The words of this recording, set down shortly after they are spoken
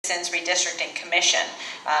Citizens Redistricting Commission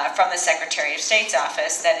from the Secretary of State's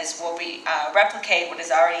office that will replicate what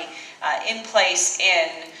is already in place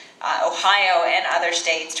in Ohio and other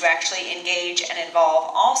states to actually engage and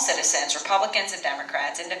involve all citizens, Republicans and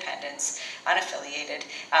Democrats, independents, unaffiliated,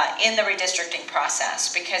 in the redistricting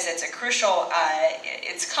process, because it's a crucial,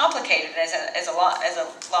 it's complicated. As a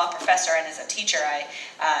law professor and as a teacher, I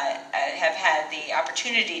have had the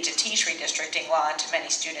opportunity to teach redistricting law to many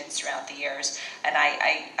students throughout the years, and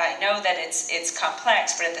I know that it's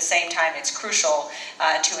complex, but at the same time it's crucial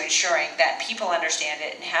to ensuring that people understand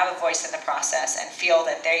it and have a voice in the process and feel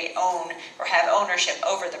that they own or have ownership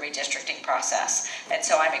over the redistricting process. And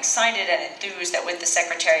so I'm excited and enthused that with the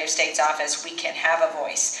Secretary of State's office we can have a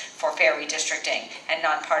voice for fair redistricting and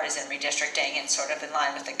nonpartisan redistricting, and sort of in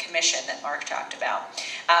line with the commission that Mark talked about.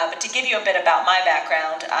 But to give you a bit about my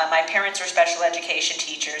background, my parents were special education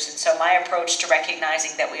teachers, and so my approach to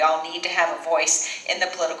recognizing that we all need to have a voice in the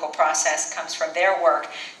political process comes from their work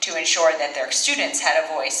to ensure that their students had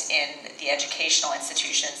a voice in the educational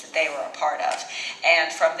institutions that they were a part of.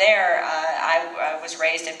 And from there, I was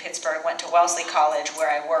raised in Pittsburgh, went to Wellesley College, where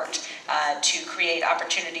I worked to create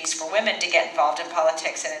opportunities for women to get involved in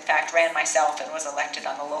politics, and in fact ran myself and was elected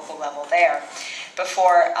on the local level there,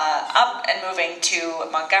 before up and moving to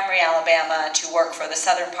Montgomery, Alabama to work for the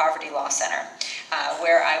Southern Poverty Law Center,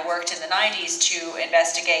 where I worked in the 90s to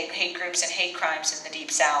investigate hate groups and hate crimes in the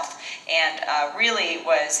Deep South, and really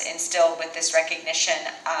was instilled with this recognition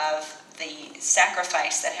of the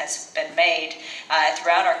sacrifice that has been made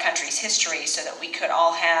throughout our country's history so that we could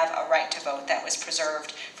all have a right to vote that was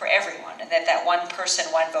preserved for everyone, and that one person,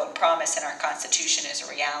 one vote promise in our Constitution is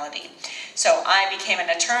a reality. So I became an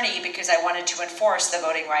attorney because I wanted to enforce the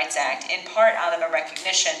Voting Rights Act, in part out of a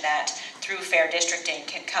recognition that through fair districting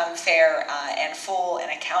can come fair and full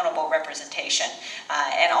and accountable representation.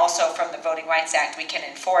 And also from the Voting Rights Act we can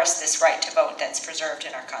enforce this right to vote that's preserved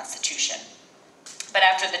in our Constitution. But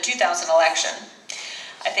after the 2000 election,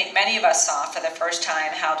 I think many of us saw for the first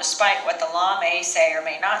time how, despite what the law may say or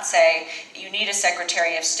may not say, you need a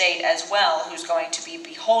Secretary of State as well who's going to be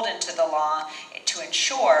beholden to the law to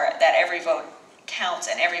ensure that every vote counts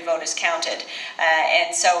and every vote is counted.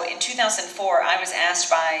 And so in 2004, I was asked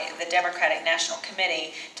by the Democratic National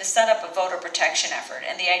Committee to set up a voter protection effort.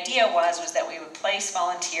 And the idea was that we would place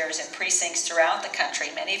volunteers in precincts throughout the country.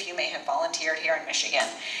 Many of you may have volunteered here in Michigan.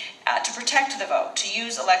 To protect the vote, to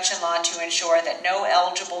use election law to ensure that no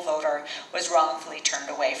eligible voter was wrongfully turned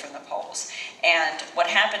away from the polls. And what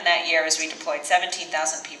happened that year is we deployed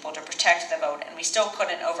 17,000 people to protect the vote, and we still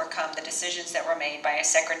couldn't overcome the decisions that were made by a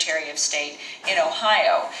Secretary of State in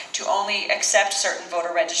Ohio to only accept certain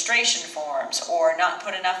voter registration forms or not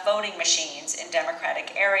put enough voting machines in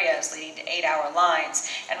Democratic areas, leading to 8-hour lines.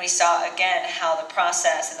 And we saw again how the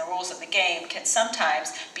process and the rules of the game can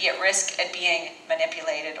sometimes be at risk at being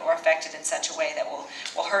manipulated or affected in such a way that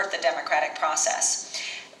will hurt the democratic process.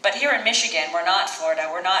 But here in Michigan, we're not Florida,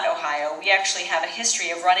 we're not Ohio. We actually have a history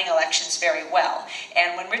of running elections very well.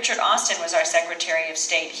 And when Richard Austin was our Secretary of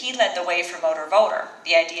State, he led the way for motor voter,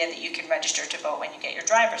 the idea that you can register to vote when you get your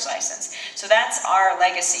driver's license. So that's our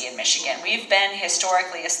legacy in Michigan. We've been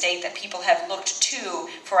historically a state that people have looked to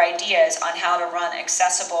for ideas on how to run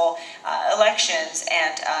accessible elections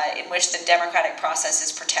and in which the democratic process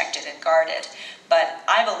is protected and guarded. But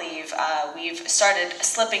I believe we've started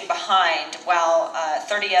slipping behind while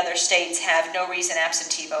 30 other states have no reason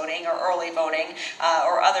absentee voting or early voting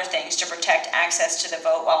or other things to protect access to the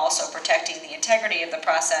vote while also protecting the integrity of the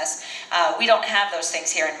process. We don't have those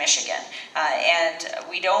things here in Michigan. And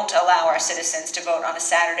we don't allow our citizens to vote on a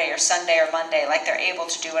Saturday or Sunday or Monday like they're able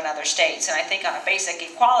to do in other states. And I think on a basic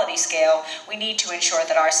equality scale, we need to ensure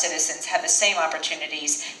that our citizens have the same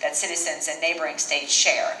opportunities that citizens in neighboring states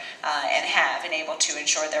share and have, and able to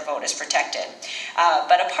ensure their vote is protected.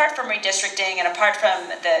 But apart from redistricting and apart from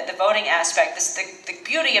the voting aspect, the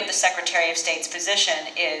beauty of the Secretary of State's position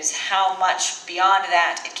is how much beyond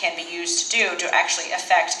that it can be used to do to actually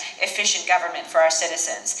affect efficient government for our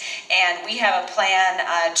citizens. And we have a plan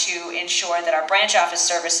to ensure that our branch office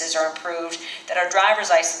services are improved, that our driver's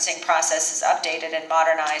licensing process is updated and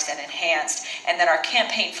modernized and enhanced, and that our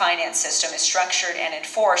campaign finance system is structured and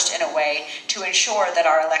enforced in a way to ensure that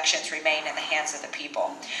our elections remain in the hands of the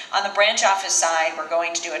people. On the branch office side, we're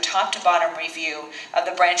going to do a top-to-bottom review of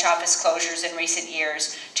the branch office closures in recent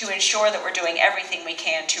years to ensure that we're doing everything we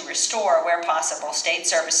can to restore, where possible, state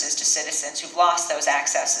services to citizens who've lost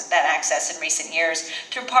that access in recent years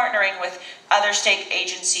through partnering with other state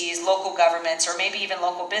agencies, local governments, or maybe even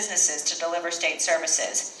local businesses to deliver state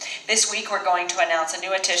services. This week we're going to announce a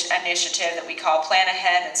new initiative that we call Plan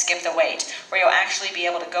Ahead and Skip the Wait, where you'll actually be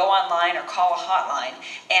able to go online or call a hotline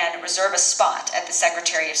and reserve a spot at the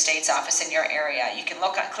Secretary of State's office in your area. You can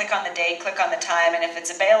click on the date, click on the time, and if it's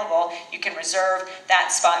available, you can reserve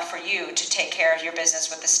that spot for you to take care of your business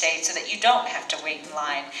with the state so that you don't have to wait in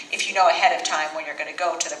line if you know ahead of time when you're going to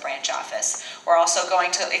go to the branch office. We're also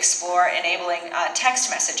going to explore enabling text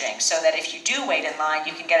messaging so that if you do wait in line,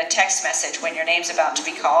 you can get a text message when your name's about to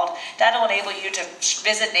be called. That'll enable you to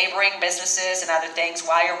visit neighboring businesses and other things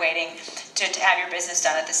while you're waiting to have your business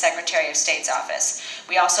done at the Secretary of State's office.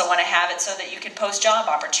 We also want to have it so that you can post job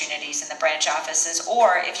opportunities in the branch offices,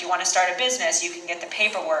 or if you want to start a business, you can get the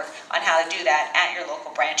paperwork on how to do that at your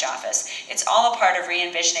local branch office. It's all a part of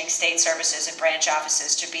re-envisioning state services and branch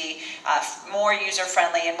offices to be more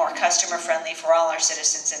user-friendly and more customer-friendly for all our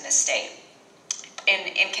citizens in this state.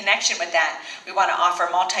 In connection with that, we want to offer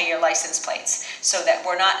multi-year license plates so that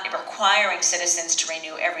we're not requiring citizens to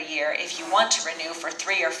renew every year. If you want to renew for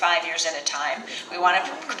 3 or 5 years at a time, we want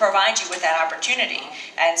to provide you with that opportunity.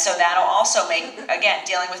 And so that'll also make, again,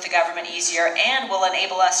 dealing with the government easier and will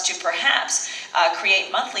enable us to perhaps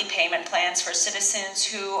create monthly payment plans for citizens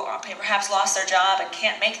who perhaps lost their job and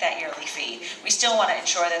can't make that yearly fee. We still want to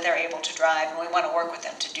ensure that they're able to drive, and we want to work with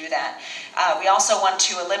them to do that. We also want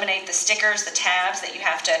to eliminate the stickers, the tabs that you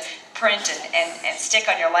have to print and stick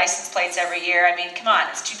on your license plates every year. I mean, come on,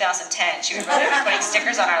 it's 2010. Should we really be putting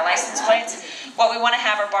stickers on our license plates? What we want to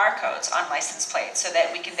have are barcodes on license plates so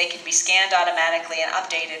that they can be scanned automatically and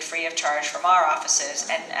updated free of charge from our offices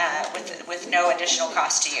and with no additional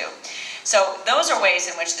cost to you. So those are ways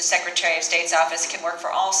in which the Secretary of State's office can work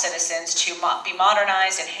for all citizens to be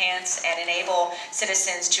modernized, enhanced, and enable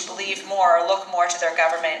citizens to believe more or look more to their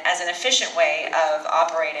government as an efficient way of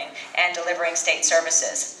operating and delivering state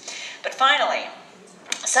services. But finally,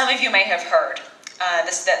 some of you may have heard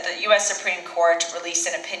that the U.S. Supreme Court released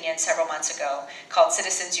an opinion several months ago called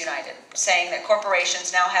Citizens United, saying that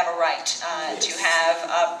corporations now have a right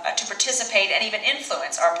to participate and even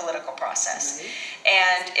influence our political process.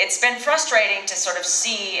 And it's been frustrating to sort of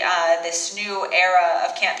see this new era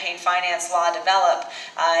of campaign finance law develop.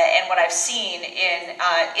 And what I've seen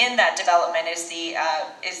in that development is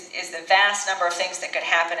the vast number of things that could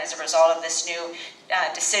happen as a result of this new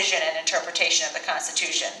decision and interpretation of the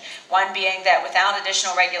Constitution. One being that without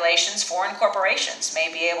additional regulations, foreign corporations may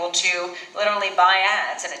be able to literally buy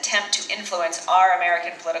ads and attempt to influence our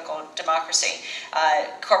American political democracy.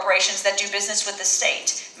 Corporations that do business with the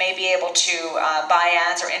state may be able to buy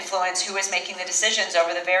ads or influence who is making the decisions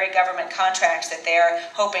over the very government contracts that they're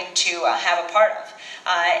hoping to have a part of.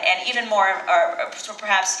 And even more, or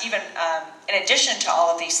perhaps even in addition to all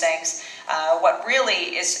of these things, what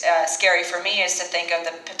really is scary for me is to think of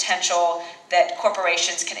the potential that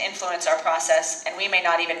corporations can influence our process and we may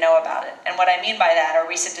not even know about it. And what I mean by that are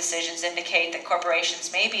recent decisions indicate that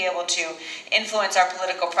corporations may be able to influence our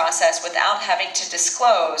political process without having to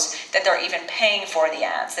disclose that they're even paying for the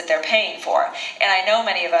ads that they're paying for. And I know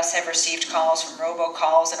many of us have received calls from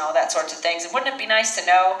robocalls and all that sorts of things. And wouldn't it be nice to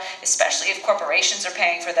know, especially if corporations are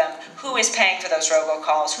paying for them, who is paying for those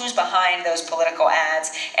robocalls, who's behind those political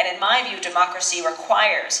ads? And in my view, democracy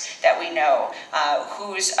requires that we know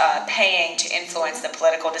who's paying to influence the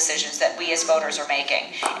political decisions that we as voters are making.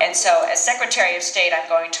 And so as Secretary of State, I'm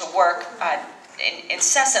going to work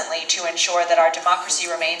incessantly to ensure that our democracy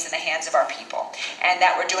remains in the hands of our people, and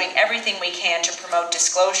that we're doing everything we can to promote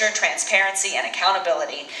disclosure, transparency, and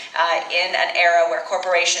accountability in an era where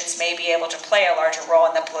corporations may be able to play a larger role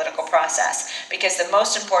in the political process. Because the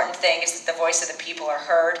most important thing is that the voice of the people are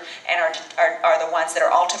heard and are the ones that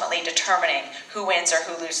are ultimately determining who wins or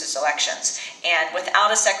who loses elections. And without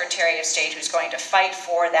a Secretary of State who's going to fight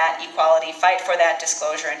for that equality, fight for that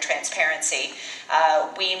disclosure and transparency,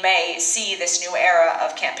 we may see this new era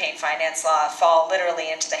of campaign finance law fall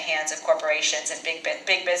literally into the hands of corporations and big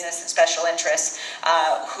business and special interests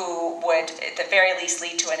who would at the very least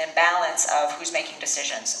lead to an imbalance of who's making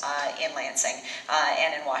decisions in Lansing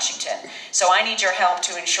and in Washington. So I need your help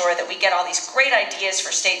to ensure that we get all these great ideas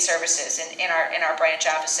for state services in our branch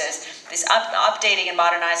offices, this updating and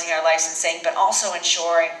modernizing our licensing, but also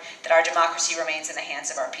ensuring that our democracy remains in the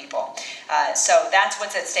hands of our people. So that's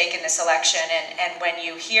what's at stake in this election. And when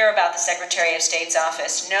you hear about the Secretary of State's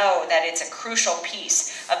office, know that it's a crucial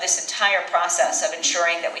piece of this entire process of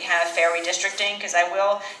ensuring that we have fair redistricting, because I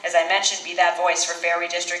will, as I mentioned, be that voice for fair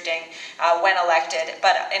redistricting when elected.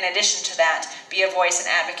 But in addition to that, be a voice and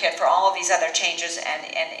advocate for all of these other changes and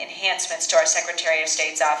enhancements to our Secretary of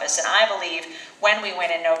State's office. And I believe when we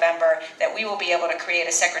win in November that we will be able to create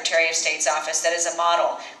a Secretary of State's office that is a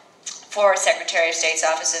model for Secretary of State's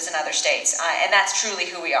offices in other states. And that's truly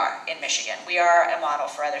who we are in Michigan. We are a model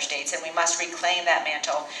for other states, and we must reclaim that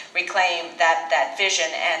mantle, reclaim that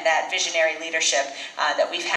vision and that visionary leadership that we've had